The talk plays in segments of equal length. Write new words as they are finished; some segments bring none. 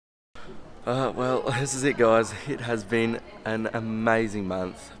Well, this is it, guys. It has been an amazing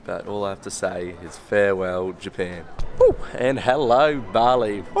month, but all I have to say is farewell, Japan. Woo! And hello,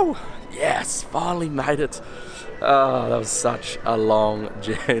 Bali. Woo! Yes, finally made it. Oh, that was such a long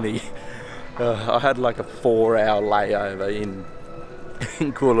journey. I had like a 4-hour layover in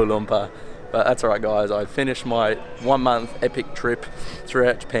Kuala Lumpur, but that's alright, guys. I finished my 1-month epic trip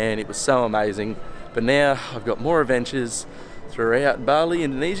throughout Japan. It was so amazing, but now I've got more adventures throughout Bali,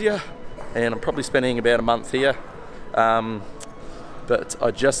 Indonesia, and I'm probably spending about a month here. But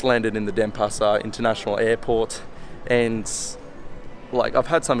I just landed in the Denpasar International Airport, and like I've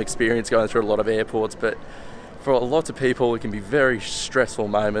had some experience going through a lot of airports, but for a lot of people it can be a very stressful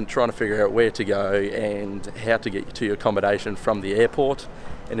moment trying to figure out where to go and how to get to your accommodation from the airport,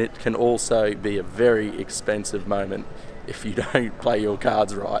 and it can also be a very expensive moment if you don't play your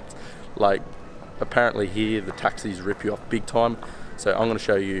cards right. Like apparently here the taxis rip you off big time, so I'm going to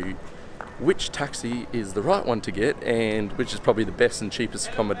show you which taxi is the right one to get and which is probably the best and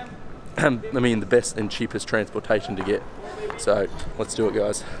cheapest the best and cheapest transportation to get. So let's do it,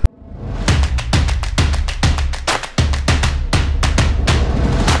 guys.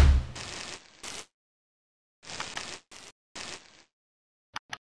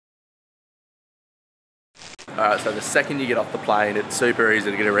 Alright, so the second you get off the plane, it's super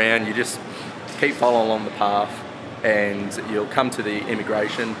easy to get around. You just keep following along the path and you'll come to the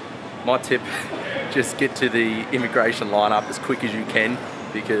immigration. My tip, just get to the immigration lineup as quick as you can,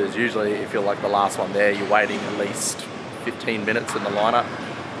 because usually if you're like the last one there, you're waiting at least 15 minutes in the lineup,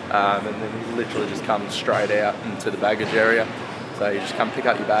 and then you literally just come straight out into the baggage area. So you just come pick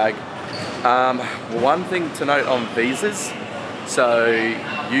up your bag. One thing to note on visas, so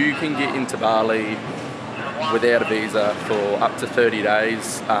you can get into Bali without a visa for up to 30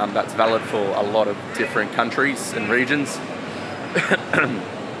 days. That's valid for a lot of different countries and regions.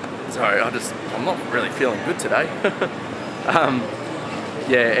 Sorry, I'm not really feeling good today.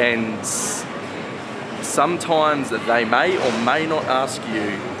 Yeah, and sometimes they may or may not ask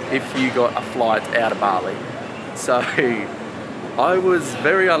you if you got a flight out of Bali. So I was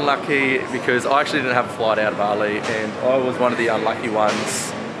very unlucky because I actually didn't have a flight out of Bali, and I was one of the unlucky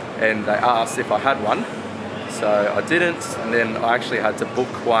ones, and they asked if I had one. So I didn't, and then I actually had to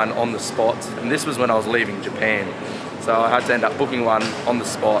book one on the spot, and this was when I was leaving Japan. So I had to end up booking one on the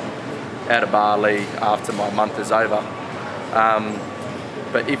spot out of Bali after my month is over.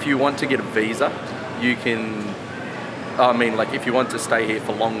 But if you want to get a visa, you can, like if you want to stay here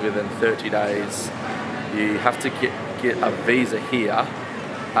for longer than 30 days, you have to get a visa here.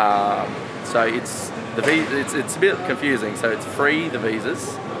 So it's a bit confusing. So it's free, the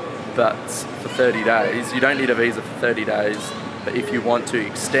visas, but for 30 days. You don't need a visa for 30 days, but if you want to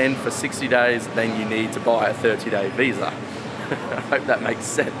extend for 60 days, then you need to buy a 30-day visa. I hope that makes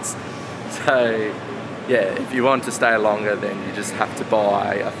sense. So yeah, if you want to stay longer, then you just have to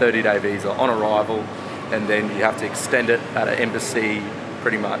buy a 30-day visa on arrival, and then you have to extend it at an embassy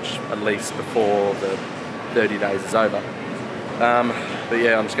pretty much at least before the 30 days is over. But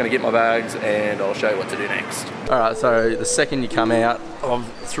yeah, I'm just going to get my bags and I'll show you what to do next. Alright, so the second you come out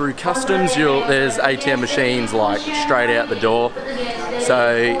through customs, there's ATM machines like straight out the door.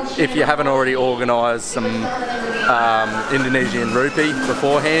 So if you haven't already organised some Indonesian rupee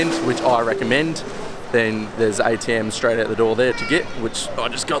beforehand, which I recommend, then there's ATM straight out the door there to get, which I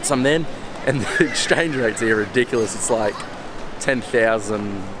just got some then. And the exchange rates here are ridiculous. It's like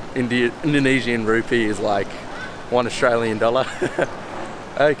 10,000 Indonesian rupee is like $1 Australian dollar.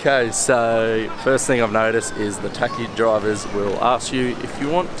 Okay, so first thing I've noticed is the taxi drivers will ask you if you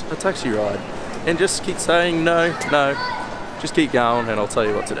want a taxi ride, and just keep saying no, just keep going and I'll tell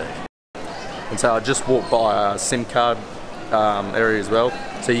you what to do. And so I just walked by a SIM card area as well.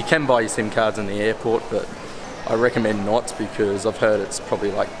 So you can buy your SIM cards in the airport, but I recommend not, because I've heard it's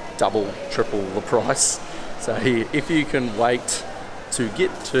probably like double, triple the price. So if you can wait to get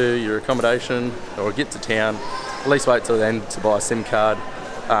to your accommodation or get to town, at least wait till then to buy a SIM card.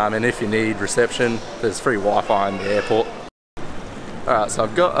 And if you need reception, there's free Wi-Fi in the airport. Alright, so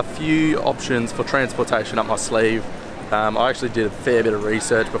I've got a few options for transportation up my sleeve. I actually did a fair bit of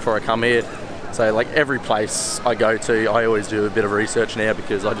research before I come here. So like every place I go to, I always do a bit of research now,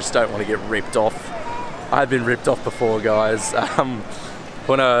 because I just don't want to get ripped off. I've been ripped off before, guys.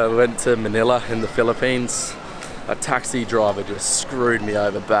 When I went to Manila in the Philippines, a taxi driver just screwed me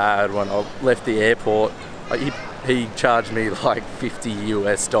over bad when I left the airport. He charged me like $50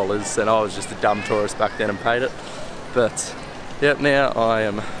 US, and I was just a dumb tourist back then and paid it. But yeah, now I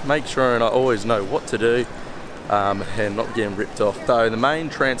am make sure and I always know what to do, and not getting ripped off. Though the main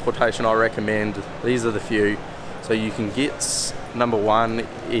transportation I recommend, these are the few. So you can get, number one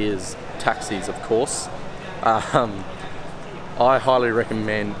is taxis, of course. I highly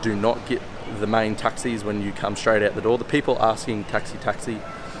recommend do not get the main taxis when you come straight out the door. The people asking taxi,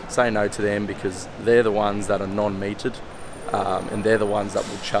 say no to them, because they're the ones that are non-metered, and they're the ones that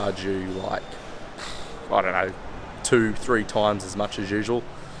will charge you like, I don't know, 2-3 times as much as usual.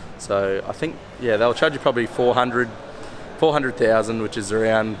 So I think, yeah, they'll charge you probably 400,000, which is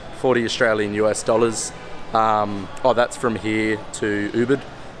around 40 Australian US dollars. Oh, that's from here to Ubud.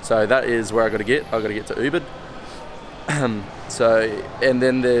 So that is where I got to get to Ubud. So, and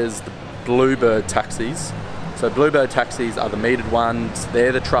then there's the Bluebird taxis. So Bluebird taxis are the metered ones.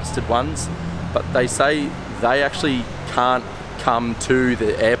 They're the trusted ones, but they say they actually can't come to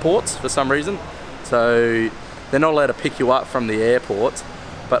the airports for some reason. So they're not allowed to pick you up from the airport.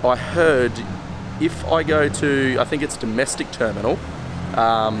 But I heard if I go to, I think it's domestic terminal,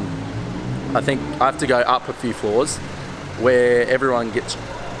 I think I have to go up a few floors where everyone gets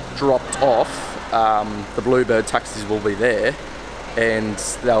dropped off. The Bluebird taxis will be there, and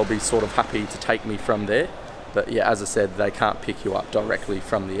they'll be sort of happy to take me from there. But yeah, as I said, they can't pick you up directly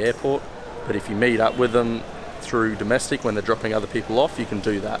from the airport. But if you meet up with them through domestic when they're dropping other people off, you can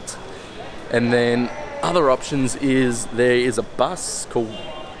do that. And then other options is there is a bus called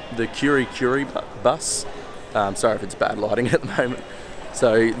the Curie bus. Sorry if it's bad lighting at the moment.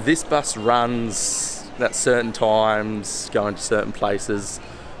 So this bus runs at certain times, going to certain places.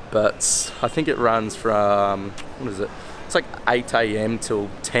 But I think it runs from, what is it? It's like 8 AM till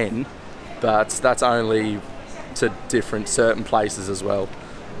 10, but that's only to different certain places as well.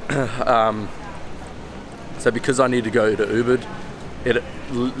 So because I need to go to Ubud, it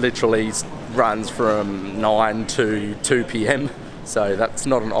literally runs from 9 to 2 PM. So that's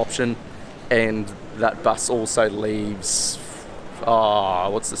not an option. And that bus also leaves,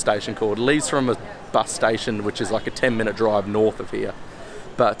 what's the station called? It leaves from a bus station, which is like a 10-minute drive north of here.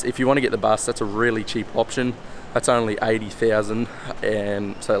 But if you want to get the bus, that's a really cheap option. That's only 80,000,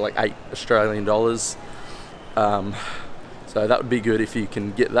 and so like 8 Australian dollars. So that would be good if you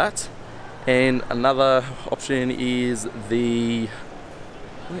can get that. And another option is the,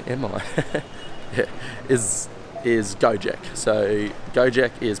 where am I? Yeah, is Gojek. So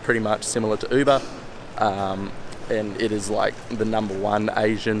Gojek is pretty much similar to Uber, and it is like the #1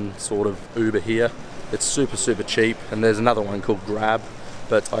 Asian sort of Uber here. It's super cheap. And there's another one called Grab,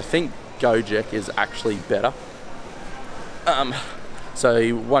 but I think Gojek is actually better.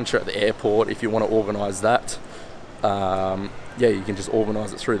 So once you're at the airport, if you want to organise that, yeah, you can just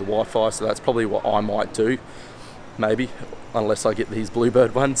organise it through the Wi-Fi. So that's probably what I might do, maybe, unless I get these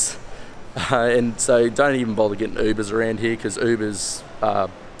Bluebird ones. And so don't even bother getting Ubers around here, because Ubers, I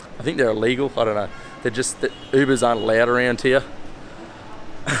think they're illegal. I don't know. They're just, Ubers aren't allowed around here.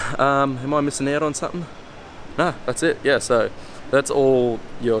 Am I missing out on something? No, that's it. Yeah, so that's all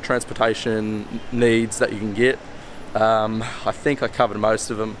your transportation needs that you can get. I think I covered most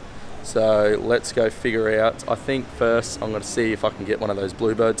of them. So let's go figure out. I think first I'm going to see if I can get one of those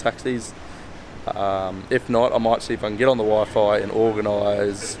Bluebird taxis. If not, I might see if I can get on the Wi-Fi and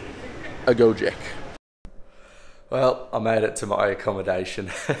organise a Gojek. Well, I made it to my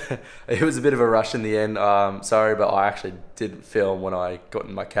accommodation. It was a bit of a rush in the end. Sorry, but I actually didn't film when I got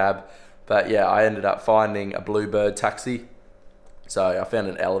in my cab. But yeah, I ended up finding a Bluebird taxi. So I found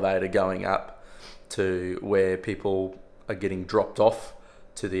an elevator going up to where people are getting dropped off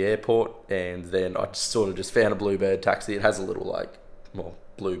to the airport, and then I just found a Bluebird taxi. It has a little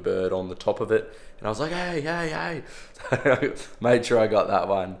Bluebird on the top of it, and I was like, hey. So I made sure I got that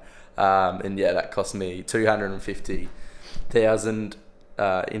one. And yeah, that cost me 250,000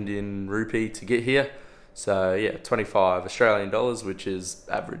 Indian rupee to get here. So yeah, 25 Australian dollars, which is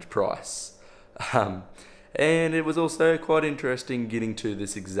average price. And it was also quite interesting getting to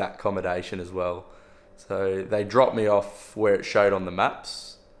this exact accommodation as well. So they dropped me off where it showed on the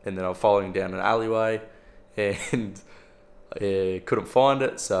maps, and then I was following down an alleyway and couldn't find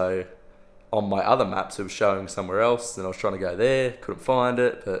it. So on my other maps it was showing somewhere else, and I was trying to go there, couldn't find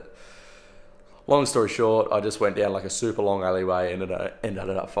it. But long story short, I just went down like a super long alleyway and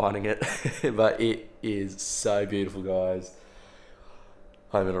ended up finding it. But it is so beautiful, guys.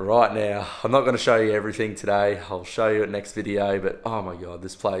 I'm in it right now. I'm not going to show you everything today. I'll show you it next video, but oh my god,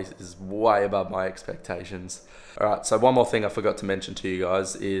 this place is way above my expectations. Alright, so one more thing I forgot to mention to you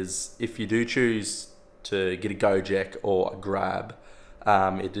guys is if you do choose to get a Gojek or a Grab,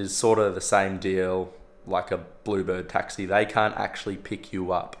 it is sort of the same deal like a Bluebird taxi. They can't actually pick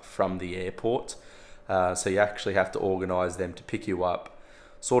you up from the airport, so you actually have to organise them to pick you up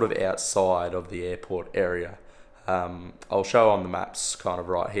sort of outside of the airport area. I'll show on the maps kind of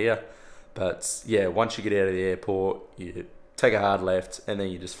right here, but yeah, once you get out of the airport, you take a hard left, and then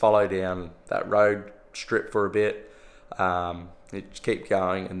you just follow down that road strip for a bit. You just keep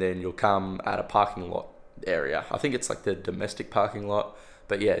going, and then you'll come at a parking lot area. I think it's like the domestic parking lot,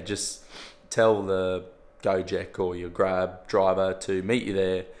 but yeah, just tell the Gojek or your Grab driver to meet you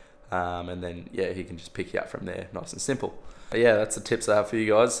there, and then yeah, he can just pick you up from there, nice and simple. But yeah, that's the tips I have for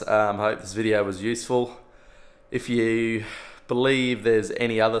you guys. I hope this video was useful. If you believe there's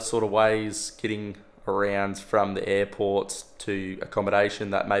any other sort of ways getting around from the airports to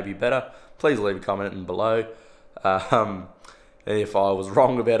accommodation that may be better, please leave a comment below. If I was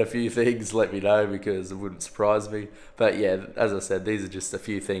wrong about a few things, let me know, because it wouldn't surprise me. But yeah, as I said, these are just a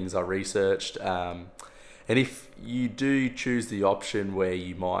few things I researched. And if you do choose the option where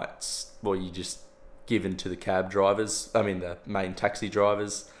you might, well, you just give in to the cab drivers, I mean the main taxi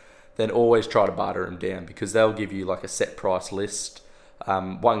drivers, then always try to barter them down, because they'll give you like a set price list.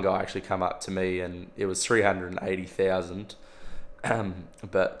 One guy actually come up to me and it was 380,000.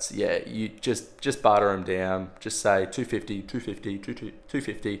 But yeah, you just barter them down. Just say 250, 250,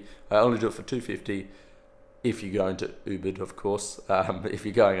 250. I only do it for 250 if you're going to Ubud, of course. If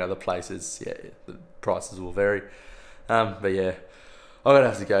you're going other places, yeah, the prices will vary. But yeah, I'm gonna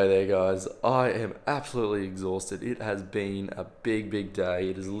have to go there, guys. I am absolutely exhausted. It has been a big day.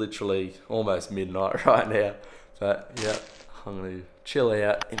 It is literally almost midnight right now. But yeah, I'm gonna chill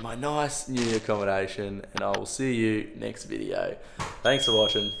out in my nice new accommodation, and I will see you next video. Thanks for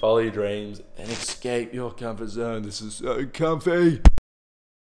watching. Follow your dreams and escape your comfort zone. This is so comfy.